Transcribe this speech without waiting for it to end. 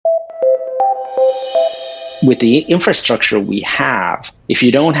with the infrastructure we have, if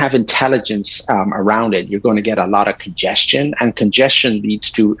you don't have intelligence around it, you're going to get a lot of congestion, and congestion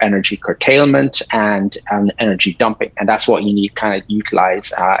leads to energy curtailment and energy dumping. And that's what you need kind of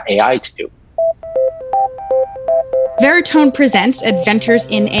utilize AI to do. Veritone presents Adventures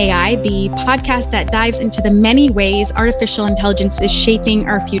in AI, the podcast that dives into the many ways artificial intelligence is shaping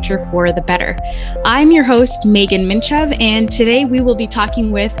our future for the better. I'm your host, Megan Minchev, and today we will be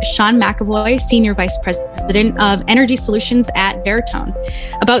talking with Sean McAvoy, Senior Vice President of Energy Solutions at Veritone,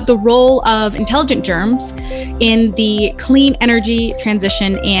 about the role of intelligent germs in the clean energy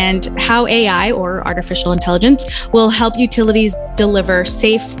transition and how AI, or artificial intelligence, will help utilities deliver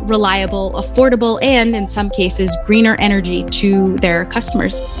safe, reliable, affordable, and in some cases, greener energy to their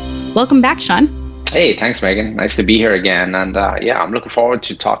customers. Welcome back, Sean. Hey, thanks, Megan. Nice to be here again. And I'm looking forward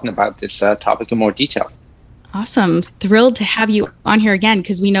to talking about this topic in more detail. Awesome. Thrilled to have you on here again,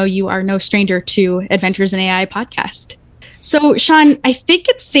 because we know you are no stranger to Adventures in AI podcast. So, Sean, I think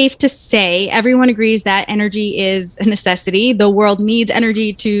it's safe to say everyone agrees that energy is a necessity. The world needs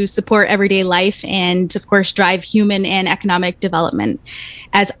energy to support everyday life and, of course, drive human and economic development.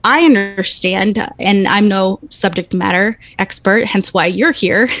 As I understand, and I'm no subject matter expert, hence why you're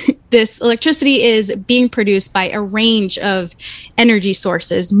here, this electricity is being produced by a range of energy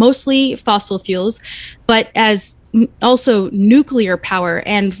sources, mostly fossil fuels, but as also nuclear power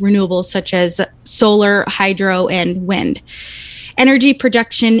and renewables such as solar, hydro, and wind. Energy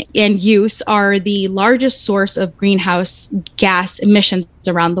production and use are the largest source of greenhouse gas emissions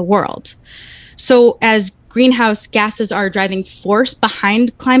around the world. So as greenhouse gases are a driving force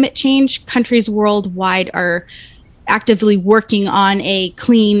behind climate change, countries worldwide are actively working on a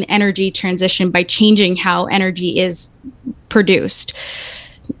clean energy transition by changing how energy is produced.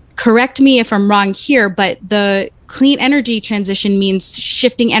 Correct me if I'm wrong here, but the clean energy transition means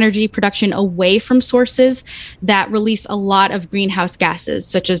shifting energy production away from sources that release a lot of greenhouse gases,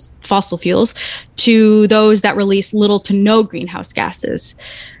 such as fossil fuels, to those that release little to no greenhouse gases.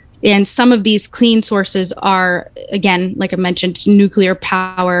 And some of these clean sources are, again, like I mentioned, nuclear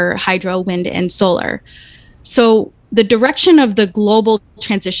power, hydro, wind, and solar. So the direction of the global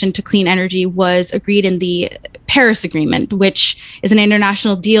transition to clean energy was agreed in the Paris Agreement, which is an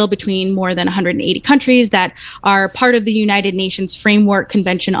international deal between more than 180 countries that are part of the United Nations Framework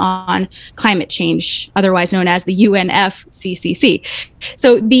Convention on Climate Change, otherwise known as the UNFCCC.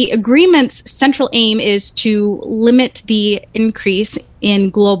 So the agreement's central aim is to limit the increase in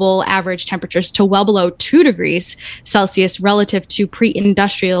global average temperatures to well below 2 degrees Celsius relative to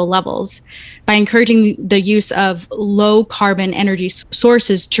pre-industrial levels by encouraging the use of low carbon energy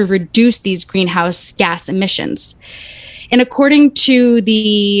sources to reduce these greenhouse gas emissions. And according to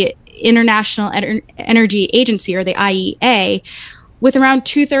the International Energy Agency, or the IEA, with around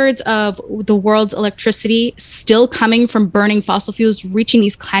 2/3 of the world's electricity still coming from burning fossil fuels, reaching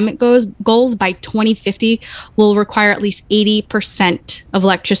these climate goals by 2050 will require at least 80% of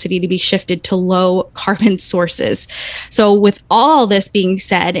electricity to be shifted to low carbon sources. So with all this being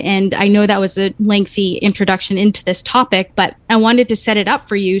said, and I know that was a lengthy introduction into this topic, but I wanted to set it up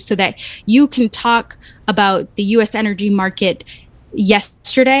for you so that you can talk about the US energy market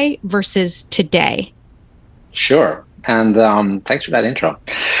yesterday versus today. Sure. And thanks for that intro.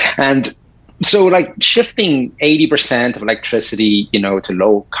 And so like shifting 80% of electricity, to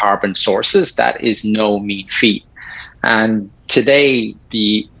low carbon sources, that is no mean feat. And today,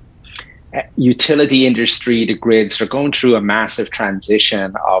 the utility industry, the grids are going through a massive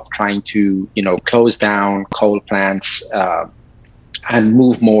transition of trying to, close down coal plants and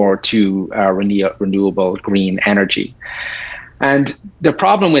move more to renewable green energy. And the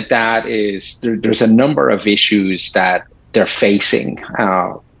problem with that is there's a number of issues that they're facing.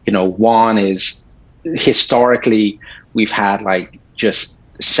 One is historically we've had just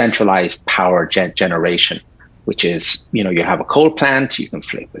centralized power generation, which is, you have a coal plant, you can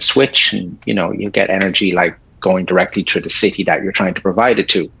flip a switch and, you get energy going directly to the city that you're trying to provide it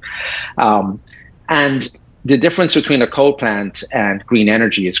to. And the difference between a coal plant and green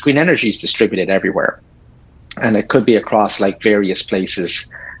energy is distributed everywhere. And it could be across various places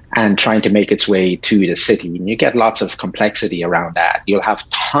and trying to make its way to the city. And you get lots of complexity around that. You'll have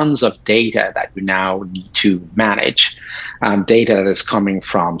tons of data that you now need to manage. Data that is coming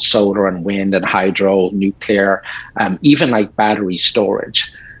from solar and wind and hydro, nuclear, even battery storage.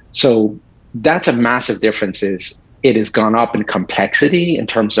 So that's a massive difference. It has gone up in complexity in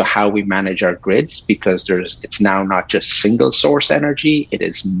terms of how we manage our grids, because it's now not just single source energy, it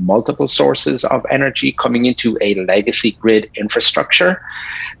is multiple sources of energy coming into a legacy grid infrastructure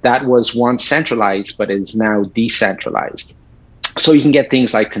that was once centralized but is now decentralized. So you can get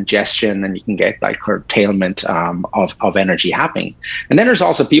things like congestion, and you can get like curtailment of energy happening. And then there's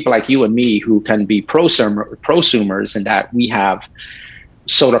also people like you and me who can be prosumers in that we have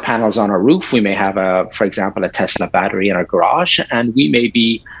solar panels on our roof. We may have, for example, a Tesla battery in our garage, and we may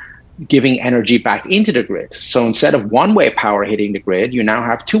be giving energy back into the grid. So instead of one-way power hitting the grid, you now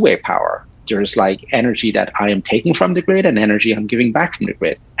have two-way power. There's like energy that I am taking from the grid and energy I'm giving back from the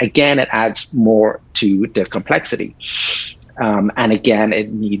grid. Again, it adds more to the complexity. And again,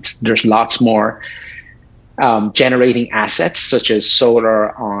 there's lots more generating assets, such as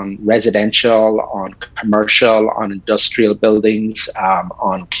solar on residential, on commercial, on industrial buildings,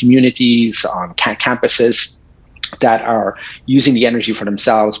 on communities, on campuses, that are using the energy for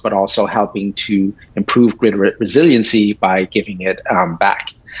themselves, but also helping to improve grid resiliency by giving it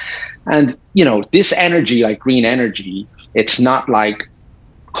back. And, this energy, like green energy, it's not like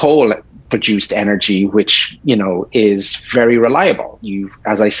coal produced energy, which, is very reliable.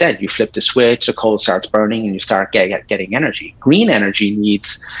 As I said, you flip the switch, the coal starts burning, and you start getting energy. Green energy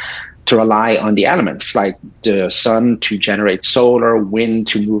needs to rely on the elements like the sun to generate solar, wind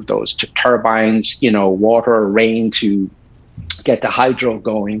to move those to turbines, water, rain to get the hydro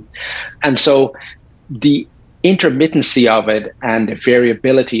going. And so the intermittency of it and the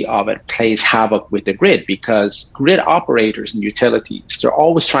variability of it plays havoc with the grid, because grid operators and utilities, they're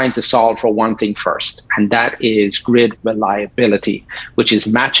always trying to solve for one thing first, and that is grid reliability, which is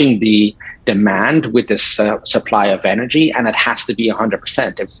matching the demand with the supply of energy, and it has to be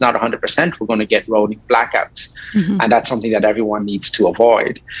 100%. If it's not 100%, we're going to get rolling blackouts, and that's something that everyone needs to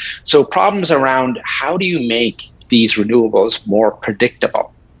avoid. So problems around how do you make these renewables more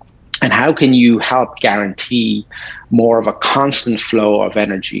predictable? And how can you help guarantee more of a constant flow of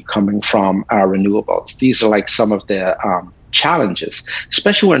energy coming from our renewables? These are like some of the challenges,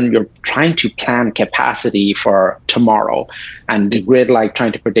 especially when you're trying to plan capacity for tomorrow, and the grid, like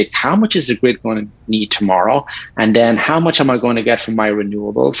trying to predict how much is the grid going to need tomorrow, and then how much am I going to get from my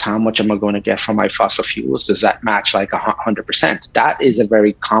renewables, how much am I going to get from my fossil fuels, does that match like 100%? That is a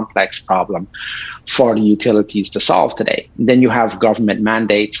very complex problem for the utilities to solve today. And then you have government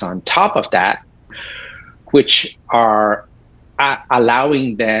mandates on top of that, which are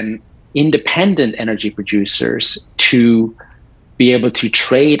allowing then independent energy producers to be able to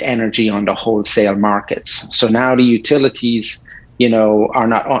trade energy on the wholesale markets. So now the utilities,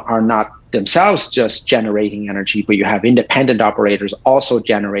 are not themselves just generating energy, but you have independent operators also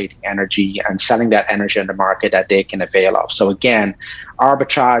generating energy and selling that energy on the market that they can avail of. So again,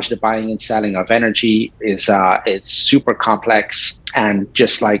 arbitrage, the buying and selling of energy is super complex, and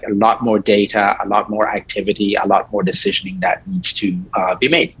just like a lot more data, a lot more activity, a lot more decisioning that needs to be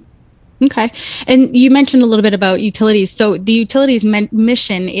made. Okay. And you mentioned a little bit about utilities. So the utilities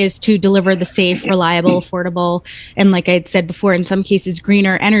mission is to deliver the safe, reliable, affordable, and like I had said before, in some cases,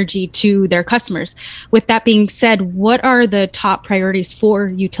 greener energy to their customers. With that being said, what are the top priorities for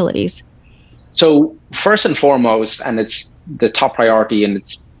utilities? So first and foremost, and it's the top priority, and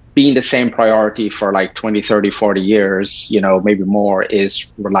it's been the same priority for like 20, 30, 40 years, maybe more, is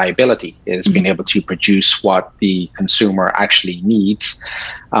reliability, is being able to produce what the consumer actually needs,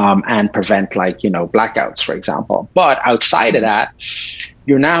 and prevent blackouts, for example. But outside of that,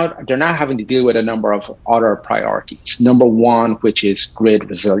 they're now having to deal with a number of other priorities. Number one, which is grid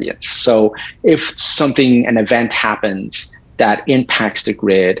resilience. So if an event happens that impacts the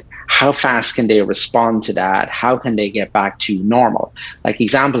grid, how fast can they respond to that? How can they get back to normal? Like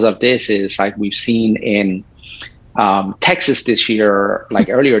examples of this is like we've seen in Texas this year, like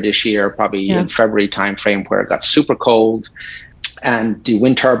earlier this year, probably in February timeframe, where it got super cold and the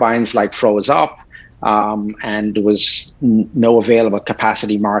wind turbines froze up, and there was no available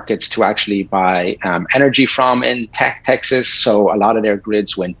capacity markets to actually buy energy from in Texas. So a lot of their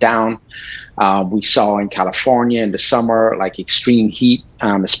grids went down. We saw in California in the summer, extreme heat,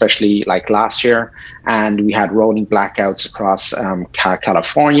 especially last year. And we had rolling blackouts across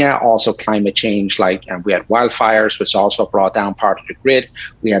California, also climate change, we had wildfires, which also brought down part of the grid.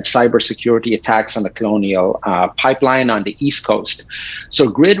 We had cybersecurity attacks on the Colonial Pipeline on the East Coast. So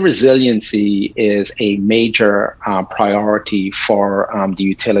grid resiliency is a major priority for the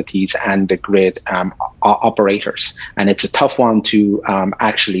utilities and the grid operators. And it's a tough one to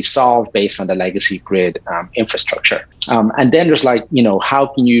actually solve based on the legacy grid infrastructure. And then there's how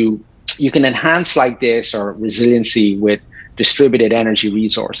can you can enhance this or resiliency with distributed energy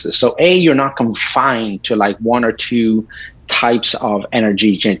resources. So you're not confined to one or two types of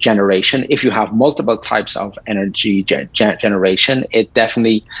energy generation. If you have multiple types of energy generation, it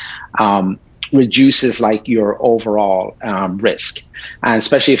definitely reduces your overall risk. And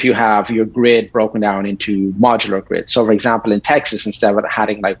especially if you have your grid broken down into modular grids. So for example, in Texas, instead of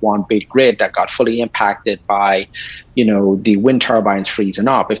having like one big grid that got fully impacted by, the wind turbines freezing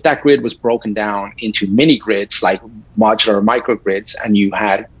up, if that grid was broken down into mini grids like modular microgrids, and you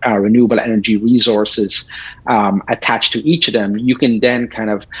had renewable energy resources attached to each of them, you can then kind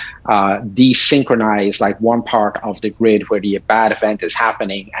of desynchronize like one part of the grid where the bad event is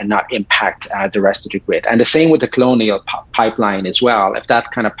happening and not impact the rest of the grid. And the same with the Colonial pipeline as well. If that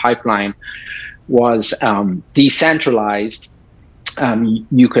kind of pipeline was decentralized,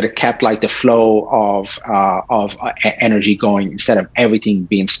 you could have kept like the flow of energy going instead of everything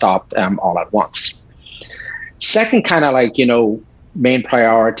being stopped all at once. Second kind of like, main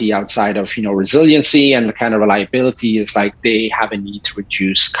priority outside of, resiliency and kind of reliability is like they have a need to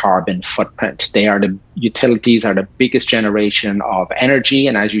reduce carbon footprint. Utilities are the biggest generation of energy.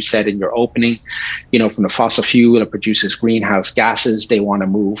 And as you said in your opening, from the fossil fuel, it produces greenhouse gases. They want to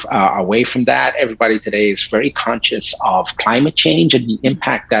move away from that. Everybody today is very conscious of climate change and the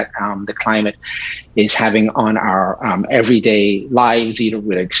impact that the climate is having on our everyday lives, either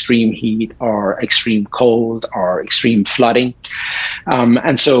with extreme heat or extreme cold or extreme flooding.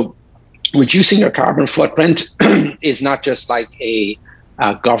 And so reducing your carbon footprint is not just like a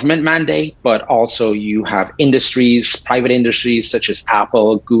government mandate, but also you have industries, private industries such as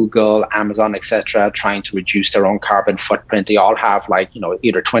Apple, Google, Amazon, etc., trying to reduce their own carbon footprint. They all have like,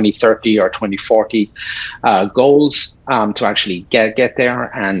 either 2030 or 2040 goals to actually get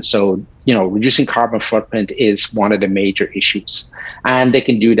there. And so, reducing carbon footprint is one of the major issues. And they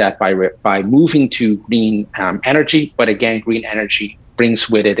can do that by moving to green energy. But again, green energy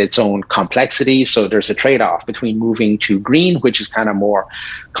brings with it its own complexity. So there's a trade-off between moving to green, which is kind of more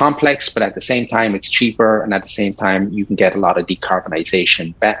complex, but at the same time, it's cheaper. And at the same time, you can get a lot of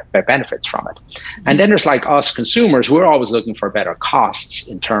decarbonization benefits from it. And then there's like us consumers, we're always looking for better costs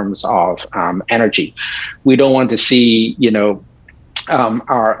in terms of energy. We don't want to see,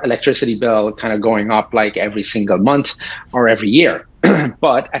 our electricity bill kind of going up like every single month or every year.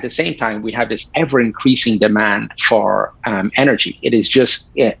 But at the same time, we have this ever increasing demand for energy. It is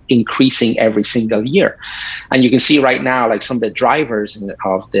just increasing every single year. And you can see right now, like some of the drivers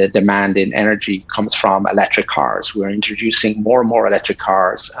of the demand in energy comes from electric cars. We're introducing more and more electric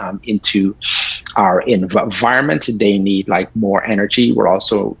cars into our environment. They need like more energy. We're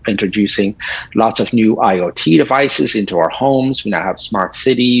also introducing lots of new IoT devices into our homes. We now have smart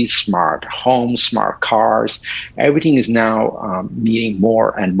cities, smart homes, smart cars. Everything is now needing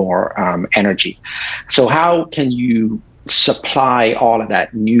more and more energy. So how can you supply all of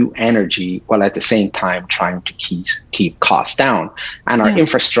that new energy while at the same time trying to keep costs down? And our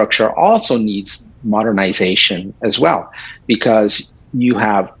infrastructure also needs modernization as well, because you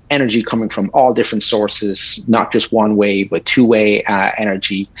have energy coming from all different sources, not just one way, but two-way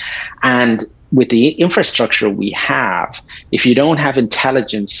energy. And with the infrastructure we have, if you don't have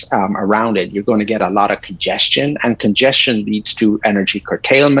intelligence around it, you're going to get a lot of congestion, and congestion leads to energy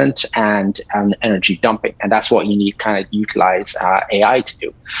curtailment and energy dumping. And that's what you need kind of utilize AI to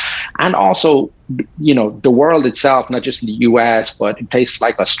do. And also, the world itself, not just in the US, but in places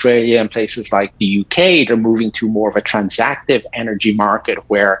like Australia and places like the UK, they're moving to more of a transactive energy market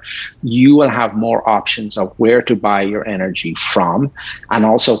where you will have more options of where to buy your energy from, and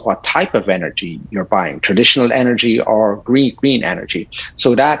also what type of energy you're buying, traditional energy or green energy.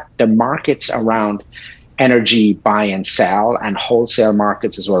 So that the markets around energy buy and sell, and wholesale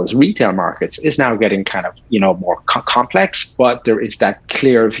markets as well as retail markets, is now getting kind of more complex. But there is that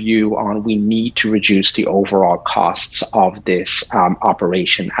clear view on we need to reduce the overall costs of this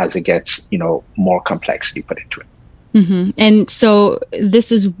operation as it gets more complexity put into it. Mm-hmm. And so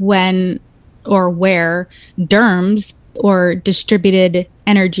this is when or where DERMS, or distributed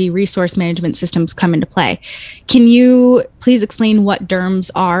energy resource management systems, come into play. Can you please explain what DERMS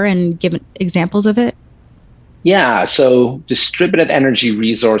are and give examples of it? Yeah, so distributed energy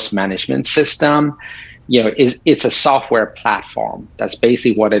resource management system, it's a software platform. That's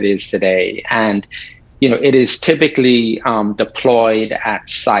basically what it is today. And, it is typically deployed at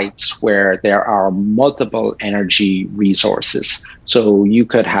sites where there are multiple energy resources. So you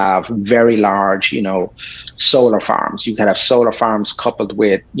could have very large, solar farms. You could have solar farms coupled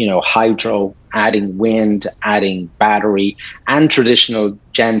with, hydro, adding wind, adding battery, and traditional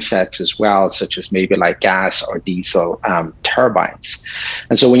gen sets as well, such as maybe like gas or diesel turbines.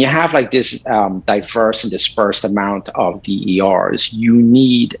 And so when you have like this diverse and dispersed amount of DERs, you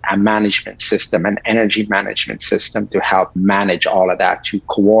need a management system, an energy management system, to help manage all of that, to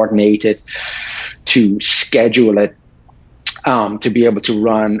coordinate it, to schedule it, to be able to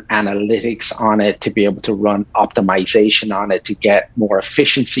run analytics on it, to be able to run optimization on it, to get more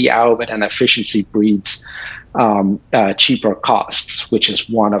efficiency out of it. And efficiency breeds cheaper costs, which is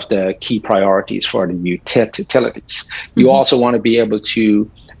one of the key priorities for the utilities. You also want to be able to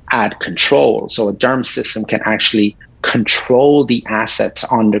add control. So a DERMS system can actually control the assets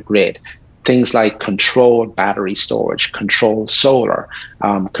on the grid. Things like control battery storage, control solar,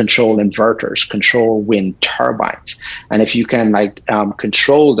 control inverters, control wind turbines. And if you can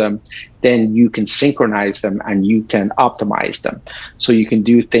control them, then you can synchronize them and you can optimize them. So you can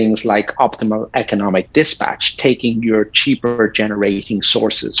do things like optimal economic dispatch, taking your cheaper generating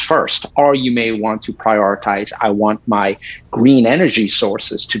sources first. Or you may want to prioritize, I want my green energy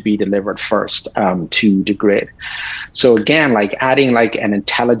sources to be delivered first to the grid. So again, adding an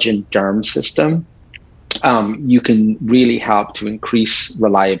intelligent DERMS system, you can really help to increase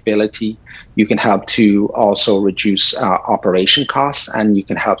reliability. You can help to also reduce operation costs, and you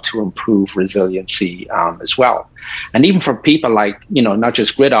can help to improve resiliency as well. And even for people not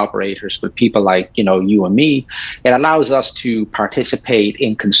just grid operators, but people like, you and me, it allows us to participate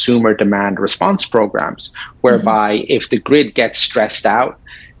in consumer demand response programs, whereby if the grid gets stressed out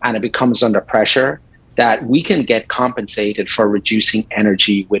and it becomes under pressure, that we can get compensated for reducing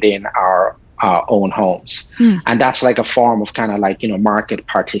energy within our own homes. And that's a form of market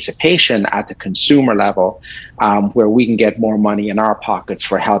participation at the consumer level, where we can get more money in our pockets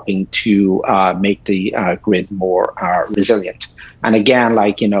for helping to make the grid more resilient. And again,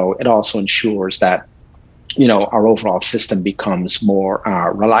 it also ensures that, our overall system becomes more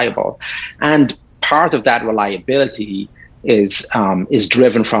reliable. And part of that reliability is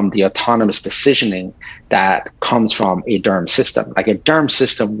driven from the autonomous decisioning that comes from a DERMS system. A DERMS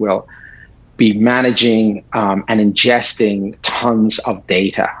system will be managing and ingesting tons of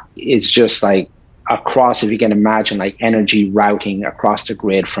data. It's just across, if you can imagine, energy routing across the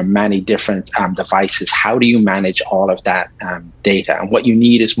grid from many different devices. How do you manage all of that data? And what you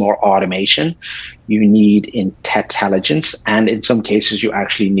need is more automation. You need intelligence, and in some cases, you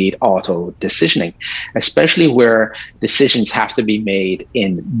actually need auto decisioning, especially where decisions have to be made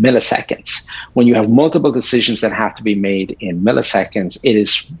in milliseconds. When you have multiple decisions that have to be made in milliseconds, it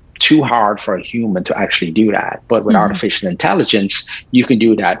is too hard for a human to actually do that. But with artificial intelligence, you can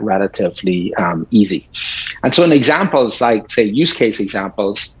do that relatively easy. And so in examples, say use case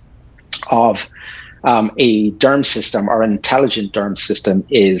examples of a DERMS system or an intelligent DERMS system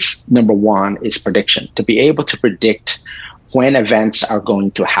is, number one, is prediction. To be able to predict when events are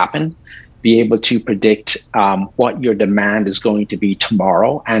going to happen, be able to predict what your demand is going to be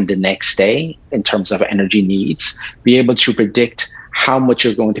tomorrow and the next day in terms of energy needs, be able to predict how much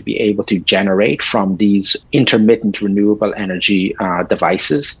you're going to be able to generate from these intermittent renewable energy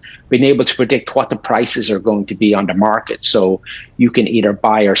devices, being able to predict what the prices are going to be on the market, so you can either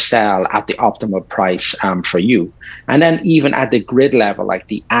buy or sell at the optimal price for you. And then even at the grid level,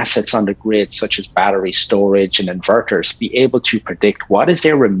 the assets on the grid, such as battery storage and inverters, be able to predict what is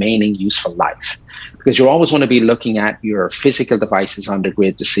their remaining useful life. Because you always want to be looking at your physical devices on the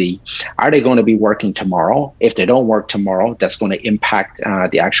grid to see, are they going to be working tomorrow? If they don't work tomorrow, that's going to impact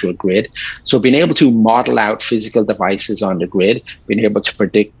the actual grid. So being able to model out physical devices on the grid, being able to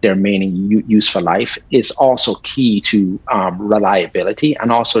predict their remaining useful life is also key to reliability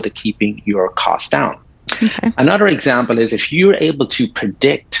and also to keeping your costs down. Okay. Another example is if you're able to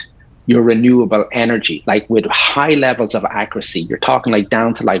predict your renewable energy, with high levels of accuracy, you're talking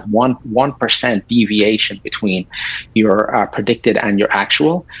down to 1% deviation between your predicted and your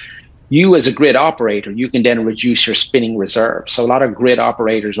actual. You as a grid operator, you can then reduce your spinning reserves. So a lot of grid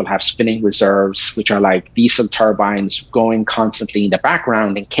operators will have spinning reserves, which are diesel turbines going constantly in the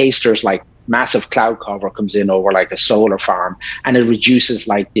background in case there's massive cloud cover comes in over a solar farm, and it reduces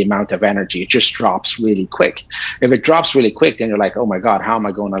the amount of energy. It just drops really quick. If it drops really quick, then you're oh my God, how am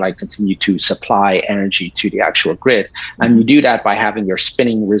I going to continue to supply energy to the actual grid? And you do that by having your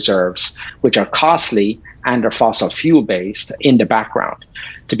spinning reserves, which are costly and are fossil fuel based, in the background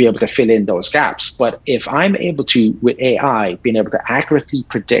to be able to fill in those gaps. But if I'm able to, with AI, being able to accurately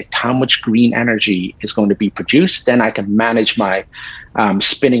predict how much green energy is going to be produced, then I can manage my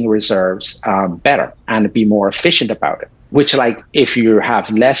spinning reserves better and be more efficient about it. Which, if you have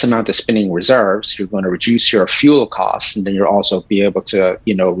less amount of spinning reserves, you're going to reduce your fuel costs, and then you'll also be able to,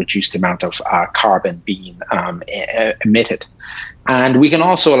 reduce the amount of carbon being emitted. And we can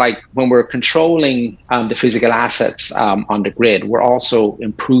also, like, when we're controlling the physical assets on the grid, we're also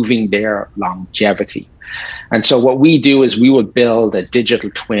improving their longevity. And so what we do is we will build a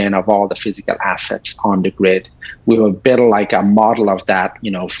digital twin of all the physical assets on the grid. We will build like a model of that,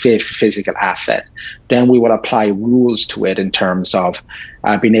 physical asset. Then we will apply rules to it in terms of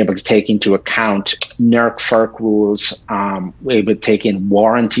being able to take into account NERC-FERC rules. We would take in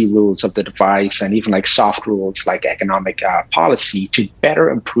warranty rules of the device, and even like soft rules like economic policy to better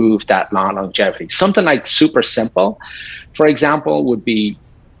improve that longevity. Something like super simple, for example, would be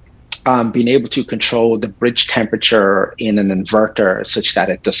being able to control the bridge temperature in an inverter such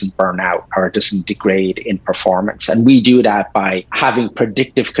that it doesn't burn out or it doesn't degrade in performance. And we do that by having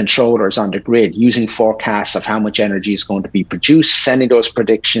predictive controllers on the grid, using forecasts of how much energy is going to be produced, sending those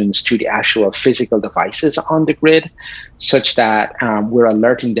predictions to the actual physical devices on the grid, such that we're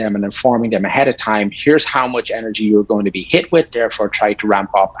alerting them and informing them ahead of time, here's how much energy you're going to be hit with, therefore try to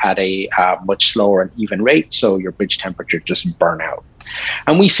ramp up at a much slower and even rate so your bridge temperature doesn't burn out.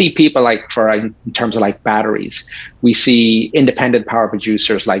 And we see people in terms of like batteries, we see independent power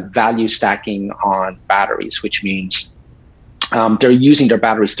producers like value stacking on batteries, which means they're using their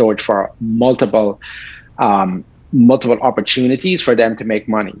battery storage for multiple opportunities for them to make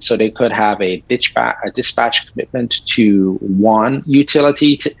money. So they could have a dispatch commitment to one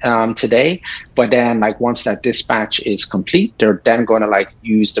utility today, but then like once that dispatch is complete, they're then going to like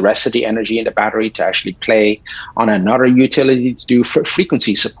use the rest of the energy in the battery to actually play on another utility to do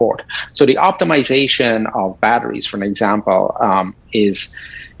frequency support. So the optimization of batteries, for an example, is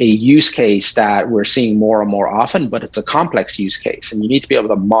a use case that we're seeing more and more often, but it's a complex use case. And you need to be able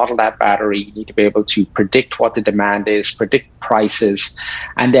to model that battery. You need to be able to predict what the demand is, predict prices,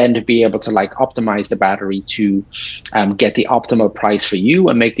 and then to be able to like optimize the battery to get the optimal price for you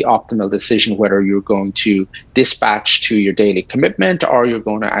and make the optimal decision whether you're going to dispatch to your daily commitment or you're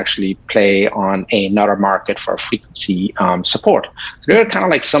going to actually play on another market for frequency support. So there are kind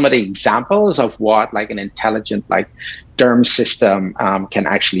of like some of the examples of what like an intelligent like DERM system can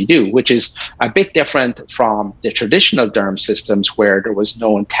actually do, which is a bit different from the traditional DERM systems where there was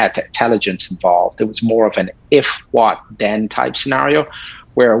no intelligence involved. It was more of an if, what, then type scenario,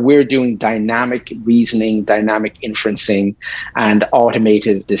 where we're doing dynamic reasoning, dynamic inferencing, and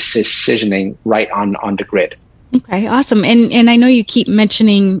automated decisioning right on the grid. Okay, awesome. And I know you keep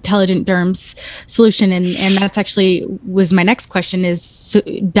mentioning intelligent DERMS solution, and that's actually was my next question, is so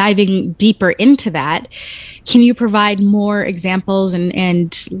diving deeper into that. Can you provide more examples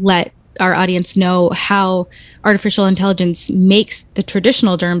and let our audience know how artificial intelligence makes the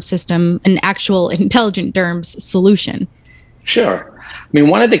traditional DERMS system an actual intelligent DERMS solution? Sure. I mean,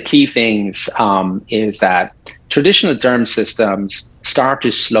 one of the key things is that traditional DERMS systems start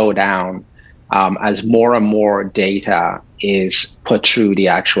to slow down as more and more data is put through the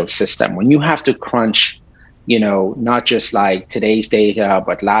actual system. When you have to crunch, not just like today's data,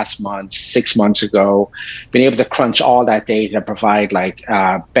 but last month, 6 months ago, being able to crunch all that data, provide like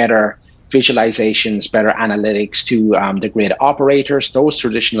better visualizations, better analytics to the grid operators, those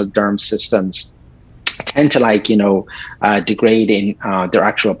traditional DERMS systems tend to degrade in their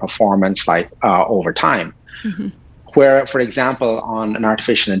actual performance over time. Mm-hmm. Where, for example, on an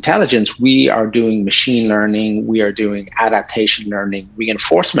artificial intelligence, we are doing machine learning, we are doing adaptation learning,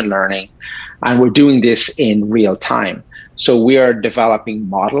 reinforcement learning, and we're doing this in real time. So we are developing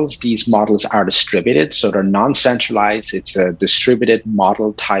models. These models are distributed, so they're non-centralized. It's a distributed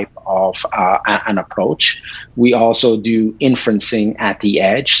model type of an approach. We also do inferencing at the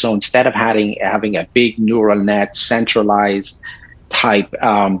edge. So instead of having a big neural net centralized type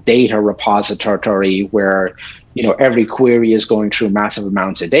data repository where every query is going through massive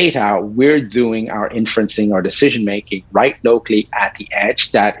amounts of data, we're doing our inferencing or decision making right locally at the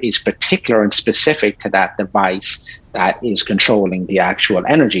edge that is particular and specific to that device that is controlling the actual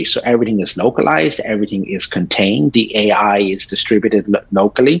energy. So everything is localized, everything is contained, the AI is distributed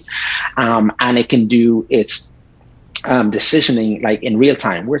locally, and it can do its decisioning like in real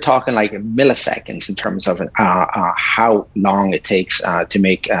time. We're talking like milliseconds in terms of how long it takes to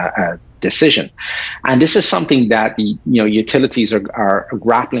make a decision. And this is something that the utilities are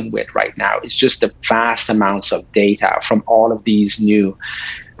grappling with right now. It's just the vast amounts of data from all of these new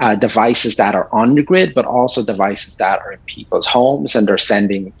devices that are on the grid, but also devices that are in people's homes, and they're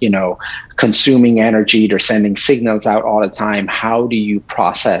sending, consuming energy, they're sending signals out all the time. How do you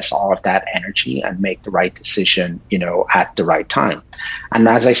process all of that energy and make the right decision, at the right time? And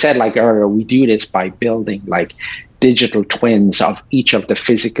as I said, like earlier, we do this by building like digital twins of each of the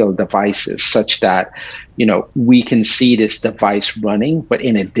physical devices such that, we can see this device running, but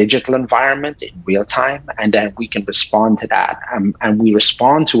in a digital environment in real time, and then we can respond to that. And we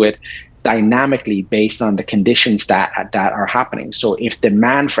respond to it dynamically based on the conditions that are happening. So if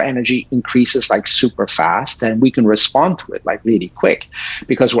demand for energy increases like super fast, then we can respond to it like really quick,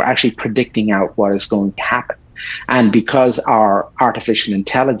 because we're actually predicting out what is going to happen. And because our artificial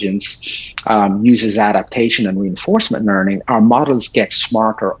intelligence uses adaptation and reinforcement learning, our models get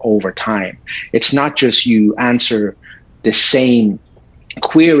smarter over time. It's not just you answer the same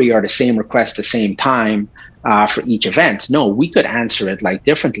query or the same request at the same time for each event. No, we could answer it like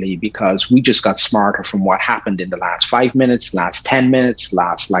differently because we just got smarter from what happened in the last 5 minutes, last 10 minutes,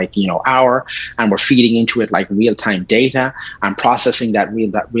 last hour, and we're feeding into it like real-time data and processing that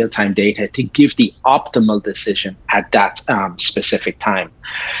real-time data to give the optimal decision at that specific time.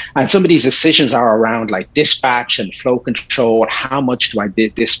 And some of these decisions are around like dispatch and flow control. How much do I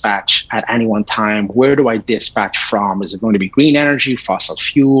dispatch at any one time? Where do I dispatch from? Is it going to be green energy, fossil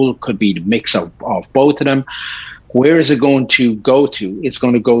fuel? Could be the mix of both of them. Where is it going to go to? It's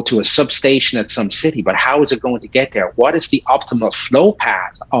going to go to a substation at some city, but how is it going to get there? What is the optimal flow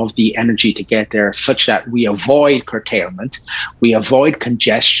path of the energy to get there such that we avoid curtailment, we avoid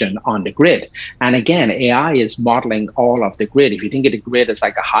congestion on the grid? And again, AI is modeling all of the grid. If you think of the grid as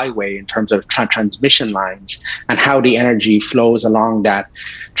like a highway in terms of transmission lines and how the energy flows along that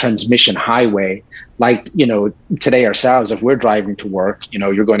transmission highway, like, today ourselves, if we're driving to work,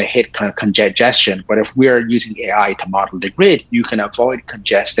 you're going to hit congestion. But if we're using AI to model the grid, you can avoid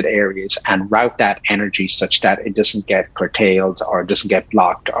congested areas and route that energy such that it doesn't get curtailed or doesn't get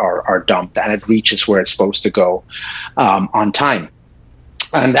blocked or dumped, and it reaches where it's supposed to go on time.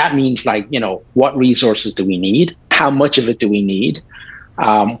 And that means what resources do we need? How much of it do we need?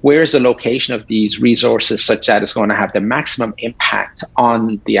 Where's the location of these resources such that it's going to have the maximum impact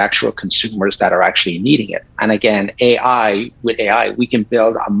on the actual consumers that are actually needing it? And again, with AI, we can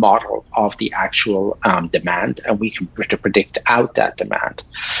build a model of the actual demand, and we can predict out that demand.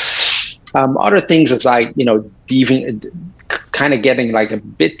 Other things is kind of getting like a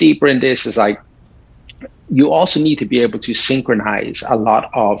bit deeper in this is you also need to be able to synchronize a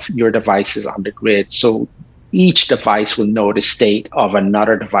lot of your devices on the grid. So each device will know the state of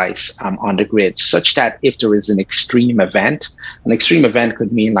another device on the grid, such that if there is an extreme event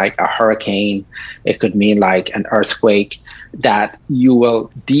could mean like a hurricane, it could mean like an earthquake, that you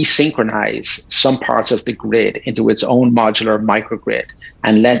will desynchronize some parts of the grid into its own modular microgrid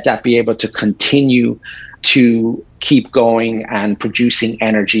and let that be able to continue to keep going and producing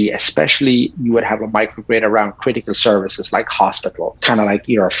energy. Especially you would have a microgrid around critical services like hospital, kind of like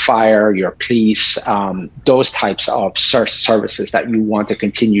your fire, your police, those types of services that you want to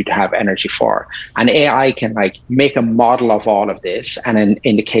continue to have energy for. And AI can make a model of all of this. And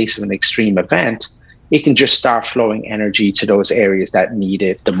in the case of an extreme event, it can just start flowing energy to those areas that need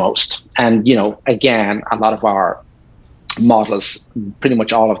it the most. And, again, a lot of our models, pretty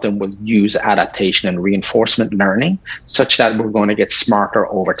much all of them, will use adaptation and reinforcement learning such that we're going to get smarter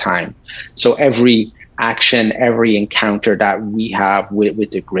over time. So every action, every encounter that we have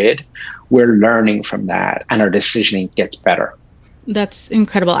with the grid, we're learning from that, and our decisioning gets better. That's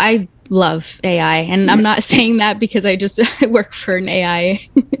incredible. I love AI, and I'm not saying that because I work for an AI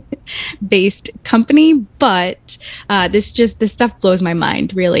based company, but this stuff blows my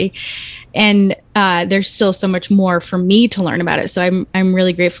mind, really. And there's still so much more for me to learn about it. So I'm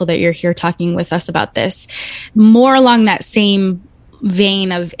really grateful that you're here talking with us about this. More along that same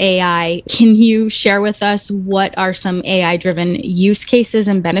vein of AI, can you share with us what are some AI-driven use cases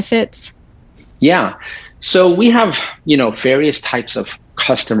and benefits? Yeah. So we have, various types of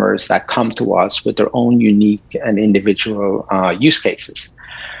customers that come to us with their own unique and individual use cases.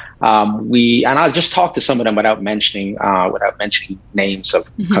 And I'll just talk to some of them without mentioning names of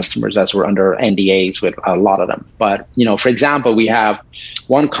customers, as we're under NDAs with a lot of them. But, for example, we have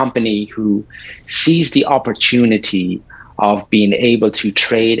one company who sees the opportunity of being able to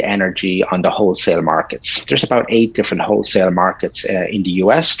trade energy on the wholesale markets. There's about 8 different wholesale markets in the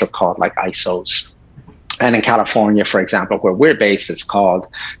US. They're called like ISOs. And in California, for example, where we're based, it's called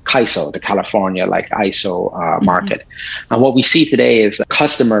CAISO, the California ISO market. And what we see today is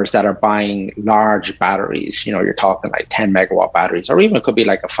customers that are buying large batteries. You're talking like 10 megawatt batteries, or even it could be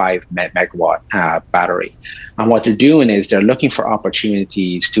like a 5 megawatt battery. And what they're doing is they're looking for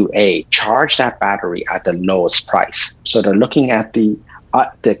opportunities to charge that battery at the lowest price. So they're looking at the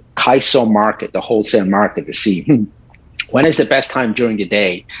CAISO market, the wholesale market, to see when is the best time during the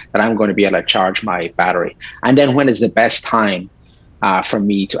day that I'm going to be able to charge my battery? And then when is the best time for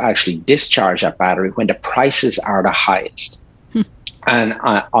me to actually discharge that battery when the prices are the highest and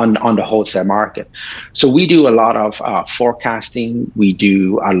on the wholesale market. So we do a lot of forecasting. We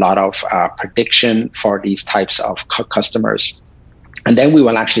do a lot of prediction for these types of customers. And then we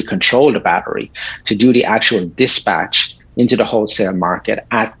will actually control the battery to do the actual dispatch into the wholesale market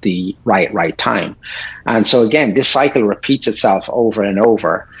at the right time. And so again, this cycle repeats itself over and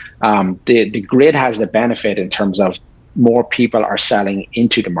over. The grid has the benefit in terms of more people are selling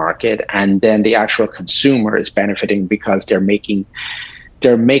into the market, and then the actual consumer is benefiting because they're making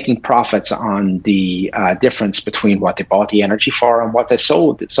profits on the difference between what they bought the energy for and what they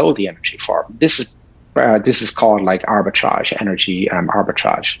sold the energy for. This is called like arbitrage, energy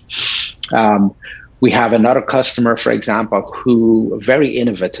arbitrage. We have another customer, for example, who very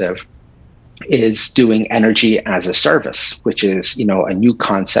innovative is doing energy as a service, which is, a new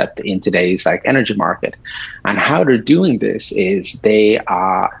concept in today's like energy market. And how they're doing this is they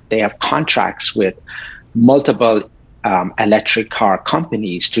have contracts with multiple electric car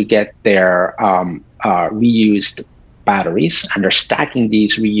companies to get their reused batteries, and they're stacking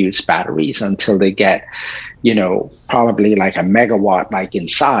these reused batteries until they get, probably like a megawatt like in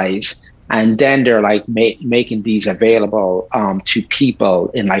size. And then they're like making these available to people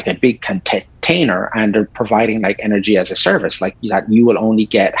in like a big container, and they're providing like energy as a service, like that you will only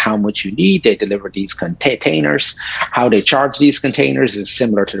get how much you need. They deliver these containers. How they charge these containers is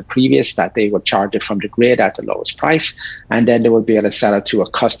similar to the previous, that they would charge it from the grid at the lowest price, and then they would be able to sell it to a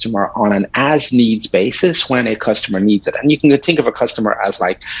customer on an as needs basis when a customer needs it. And you can think of a customer as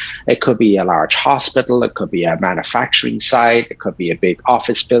like, it could be a large hospital, it could be a manufacturing site, it could be a big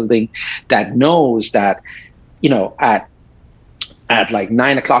office building that knows that, at like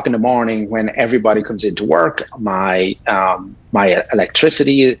 9 o'clock in the morning, when everybody comes into work, my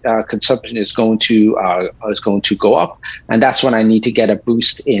electricity consumption is going to go up, and that's when I need to get a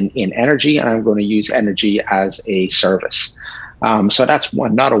boost in energy, and I'm going to use energy as a service. So that's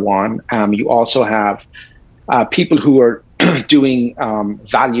another one. You also have people who are doing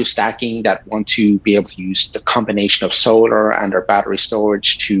value stacking that want to be able to use the combination of solar and their battery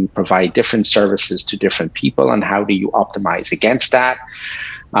storage to provide different services to different people. And how do you optimize against that?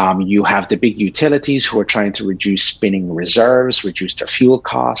 You have the big utilities who are trying to reduce spinning reserves, reduce their fuel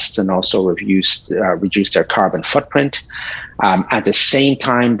costs, and also reduce their carbon footprint. At the same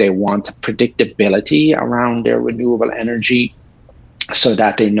time, they want predictability around their renewable energy, so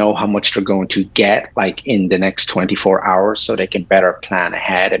that they know how much they're going to get like in the next 24 hours, so they can better plan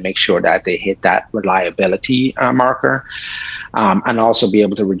ahead and make sure that they hit that reliability marker, and also be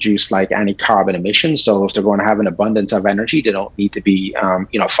able to reduce like any carbon emissions. So if they're going to have an abundance of energy, they don't need to be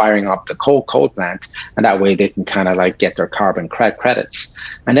firing up the coal plant, and that way they can kind of like get their carbon credits.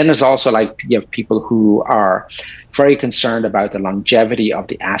 And then there's also like, you have people who are very concerned about the longevity of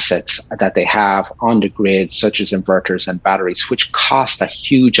the assets that they have on the grid, such as inverters and batteries, which cost a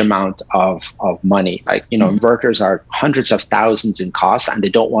huge amount of money. Like, inverters are hundreds of thousands in cost, and they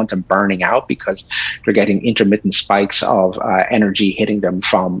don't want them burning out because they're getting intermittent spikes of energy hitting them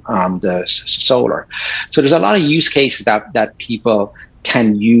from the solar. So there's a lot of use cases that people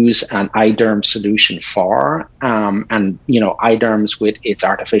can use an iDERM solution for, and iDERMS with its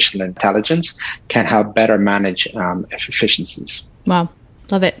artificial intelligence can help better manage efficiencies. Wow,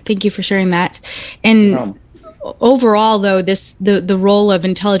 love it. Thank you for sharing that. And overall, though, the role of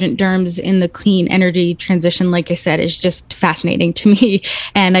intelligent DERMS in the clean energy transition, like I said, is just fascinating to me,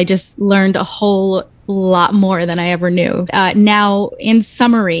 and I just learned a whole lot more than I ever knew. Now, in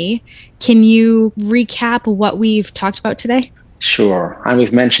summary, can you recap what we've talked about today? Sure, and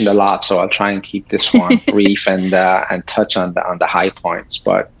we've mentioned a lot, so I'll try and keep this one brief and touch on the high points.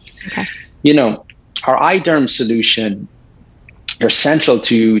 But okay. Our iDERM solution are central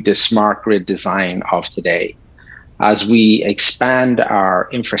to the smart grid design of today. As we expand our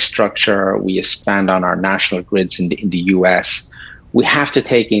infrastructure, we expand on our national grids in the US, we have to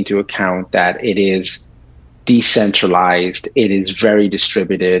take into account that it is decentralized, it is very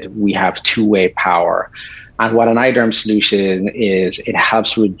distributed, we have two-way power. And what an iDERM solution is, it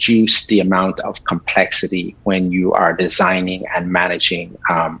helps reduce the amount of complexity when you are designing and managing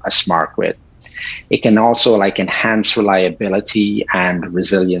a smart grid. It can also like enhance reliability and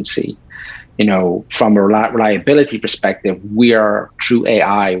resiliency. From a reliability perspective, through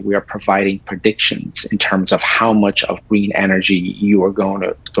AI, we are providing predictions in terms of how much of green energy you are going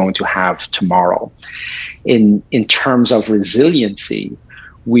to have tomorrow. In terms of resiliency,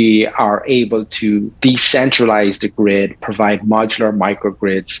 we are able to decentralize the grid, provide modular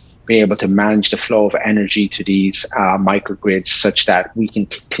microgrids be able to manage the flow of energy to these microgrids such that we can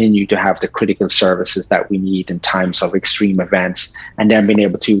continue to have the critical services that we need in times of extreme events, and then being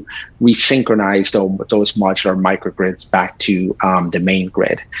able to resynchronize those modular microgrids back to the main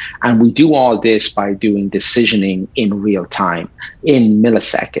grid. And we do all this by doing decisioning in real time, in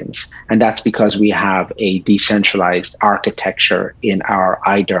milliseconds. And that's because we have a decentralized architecture in our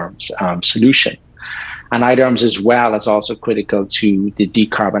iDERMS solution. And iDERMS as well is also critical to the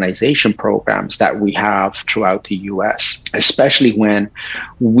decarbonization programs that we have throughout the US, especially when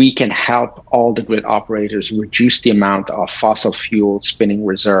we can help all the grid operators reduce the amount of fossil fuel spinning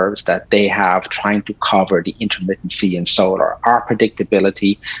reserves that they have trying to cover the intermittency in solar. Our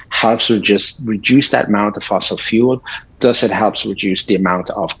predictability helps to just reduce that amount of fossil fuel. Thus, it helps reduce the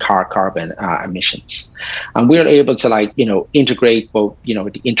amount of carbon emissions. And we're able to integrate both,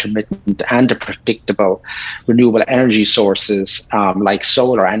 the intermittent and the predictable renewable energy sources like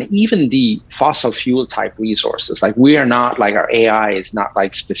solar and even the fossil fuel type resources. Like we are not like our AI is not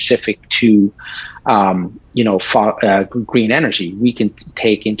like specific to green energy. We can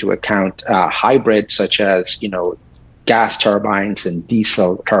take into account hybrids such as, gas turbines and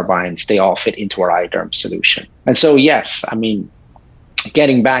diesel turbines. They all fit into our iDERMS solution. And so, yes, I mean,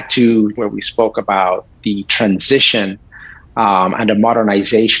 getting back to where we spoke about the transition and the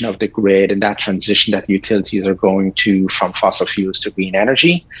modernization of the grid and that transition that utilities are going to from fossil fuels to green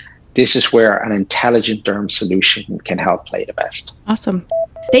energy, this is where an intelligent DERMS solution can help play the best. Awesome.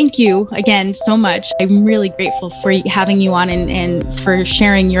 Thank you again so much. I'm really grateful for having you on and for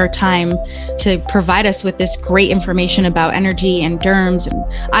sharing your time to provide us with this great information about energy and DERMS and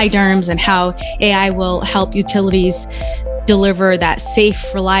iDERMS and how AI will help utilities deliver that safe,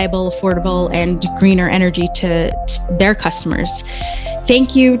 reliable, affordable, and greener energy to their customers.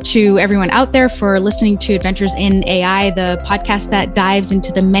 Thank you to everyone out there for listening to Adventures in AI, the podcast that dives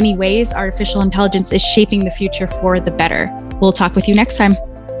into the many ways artificial intelligence is shaping the future for the better. We'll talk with you next time.